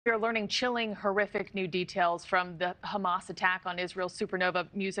We're learning chilling, horrific new details from the Hamas attack on Israel's Supernova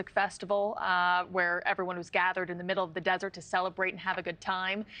Music Festival, where everyone was gathered in the middle of the desert to celebrate and have a good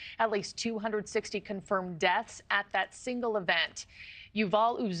time. At least 260 confirmed deaths at that single event.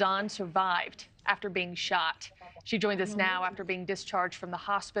 Yuval Uzan survived after being shot. She joins us now after being discharged from the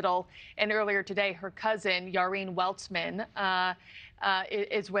hospital. And earlier today, her cousin, Yarin Weltsman,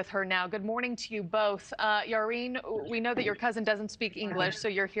 is with her now. Good morning to you both. Yarin, we know that your cousin doesn't speak English, so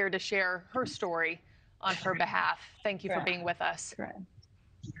you're here to share her story on her behalf. Thank you for being with us.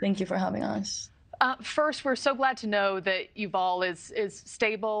 Thank you for having us. First, we're so glad to know that Yuval is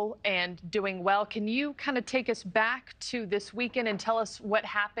stable and doing well. Can you kind of take us back to this weekend and tell us what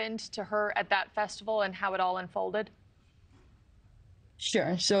happened to her at that festival and how it all unfolded?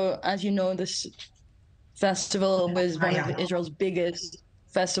 Sure. So, as you know, this festival was one of Israel's biggest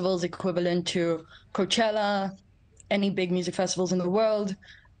festivals, equivalent to Coachella, any big music festivals in the world.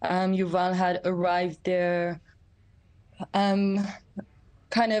 Yuval had arrived there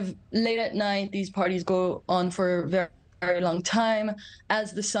kind of late at night. These parties go on for a very, very long time.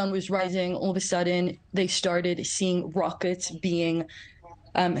 As the sun was rising, all of a sudden, they started seeing rockets being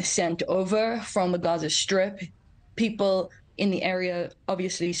sent over from the Gaza Strip. People in the area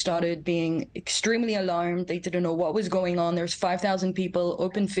obviously started being extremely alarmed. They didn't know what was going on. There's 5,000 people,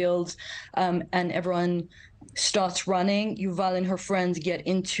 open fields, and everyone starts running. Yuval and her friends get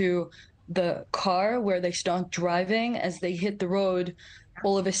into the car where they start driving. As they hit the road,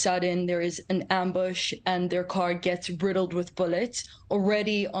 all of a sudden there is an ambush and their car gets riddled with bullets.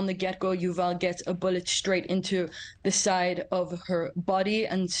 Already on the get-go, Yuval gets a bullet straight into the side of her body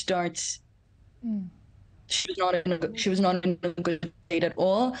and starts she was not in a good state at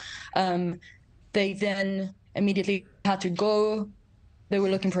all. They then immediately had to go. They were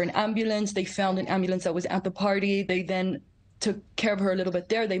looking for an ambulance. They found an ambulance that was at the party. They then took care of her a little bit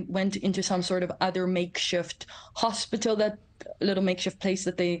there. They went into some sort of other makeshift hospital, that little makeshift place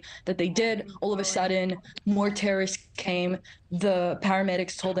that they did. All of a sudden, more terrorists came. The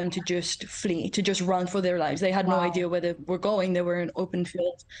paramedics told them to just flee, to just run for their lives. They had no idea where they were going. They were in open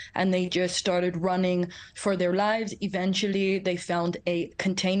fields, and they just started running for their lives. Eventually, they found a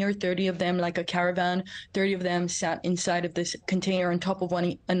container, 30 of them, like a caravan. 30 of them sat inside of this container on top of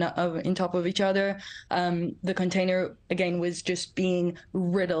on top of each other. The container, again, was just being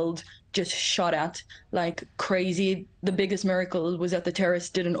riddled, just shot at like crazy. The biggest miracle was that the terrorists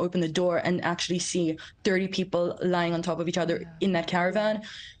didn't open the door and actually see 30 people lying on top of each other in that caravan.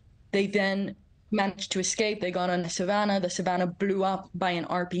 They then managed to escape. They got on the savannah. The savannah blew up by an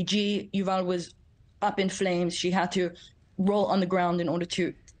RPG. Yuval was up in flames. She had to roll on the ground in order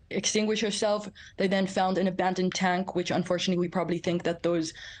to extinguish herself. They then found an abandoned tank, which unfortunately we probably think that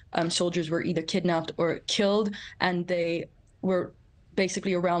those soldiers were either kidnapped or killed, and they were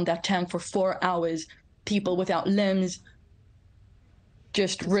basically around that tank for 4 hours, people without limbs,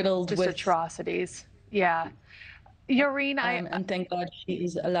 just riddled with atrocities. Yeah. Yarin, and thank God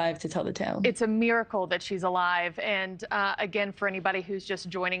she's alive to tell the tale. It's a miracle that she's alive. And again, for anybody who's just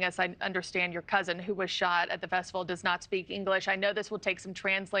joining us, I understand your cousin who was shot at the festival does not speak English. I know this will take some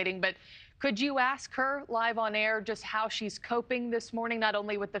translating, but could you ask her live on air just how she's coping this morning, not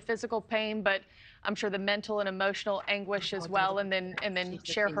only with the physical pain, but I'm sure the mental and emotional anguish as well, and then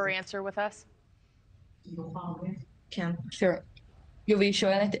share her answer with us? Sure. יובי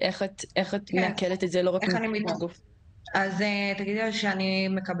שואלת איך את מעכלת את זה, לא רק מהגוף. אז תגידי לה שאני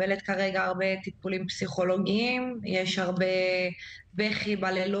מקבלת כרגע הרבה טיפולים פסיכולוגיים, יש הרבה בכי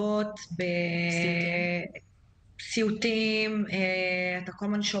בלילות, בסיוטים, אתה כל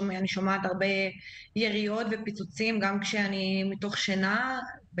הזמן שומע, אני שומעת הרבה יריות ופיצוצים, גם כשאני מתוך שינה,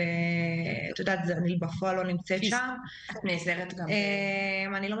 ואת יודעת, אני בפועל לא נמצאת שם. את נעזרת גם?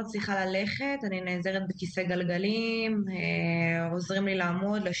 אני לא מצליחה ללכת, אני נעזרת בכיסא גלגלים, עוזרים לי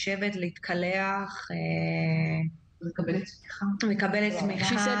לעמוד, לשבת, להתקלח, מקבלת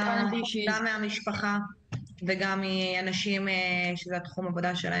תמיכה, גם מהמשפחה וגם מאנשים שזה התחום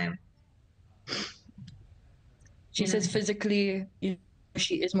עבודה שלהם. She says physically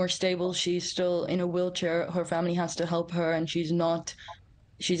she is more stable. She's still in a wheelchair. Her family has to help her, and she's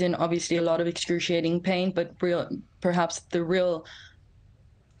in obviously a lot of excruciating pain, but perhaps the real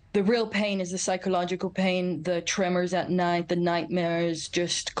pain is the psychological pain, the tremors at night, the nightmares,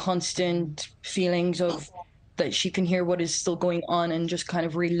 just constant feelings of that she can hear what is still going on and just kind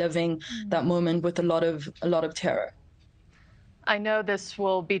of reliving that moment with a lot of terror. I know this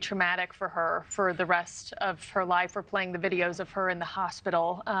will be traumatic for her for the rest of her life. We're playing the videos of her in the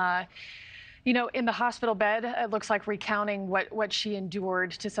hospital. You know, in the hospital bed, it looks like recounting what she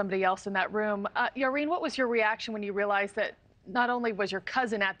endured to somebody else in that room. Yarin, what was your reaction when you realized that not only was your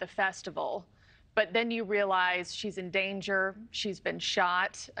cousin at the festival, but then you realize she's in danger, she's been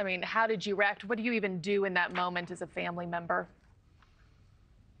shot. I mean, how did you react? What do you even do in that moment as a family member?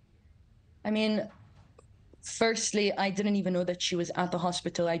 I mean, firstly, I didn't even know that she was at the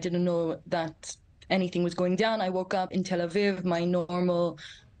hospital. I didn't know that anything was going down. I woke up in Tel Aviv, my normal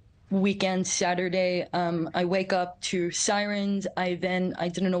weekend Saturday. I wake up to sirens. I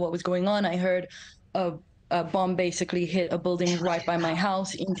didn't know what was going on. I heard a bomb basically hit a building right by my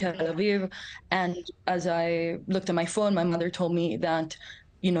house in Tel Aviv. And as I looked at my phone, my mother told me that,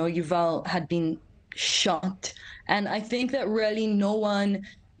 you know, Yuval had been shot. And I think that really no one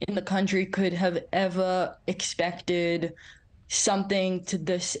in the country could have ever expected something to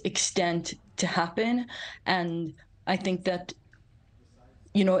this extent to happen. And I think that,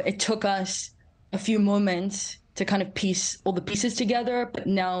 you know, it took us a few moments to kind of piece all the pieces together, but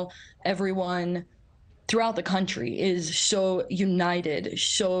now everyone throughout the country is so united,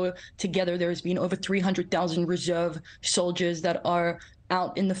 so together. There's been over 300,000 reserve soldiers that are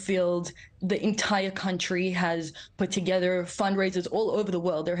out in the field. The entire country has put together fundraisers all over the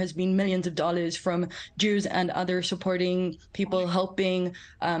world. There has been millions of dollars from Jews and other supporting people, helping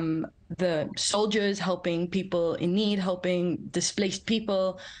the soldiers, helping people in need, helping displaced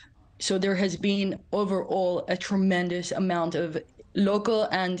people. So there has been overall a tremendous amount of local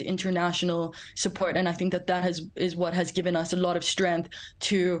and international support, and I think that is what has given us a lot of strength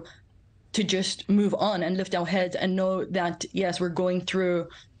to just move on and lift our heads and know that, yes, we're going through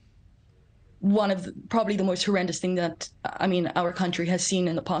one of probably the most horrendous thing that, I mean, our country has seen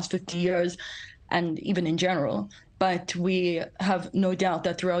in the past 50 years and even in general. But we have no doubt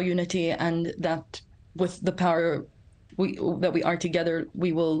that through our unity and that with the power that we are together,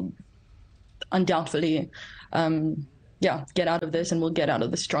 we will undoubtedly get out of this, and we'll get out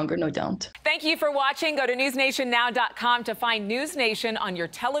of this stronger, no doubt. Thank you for watching. Go to newsnationnow.com to find NewsNation on your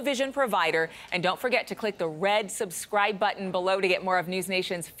television provider. And don't forget to click the red subscribe button below to get more of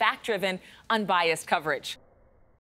NewsNation's fact-driven, unbiased coverage.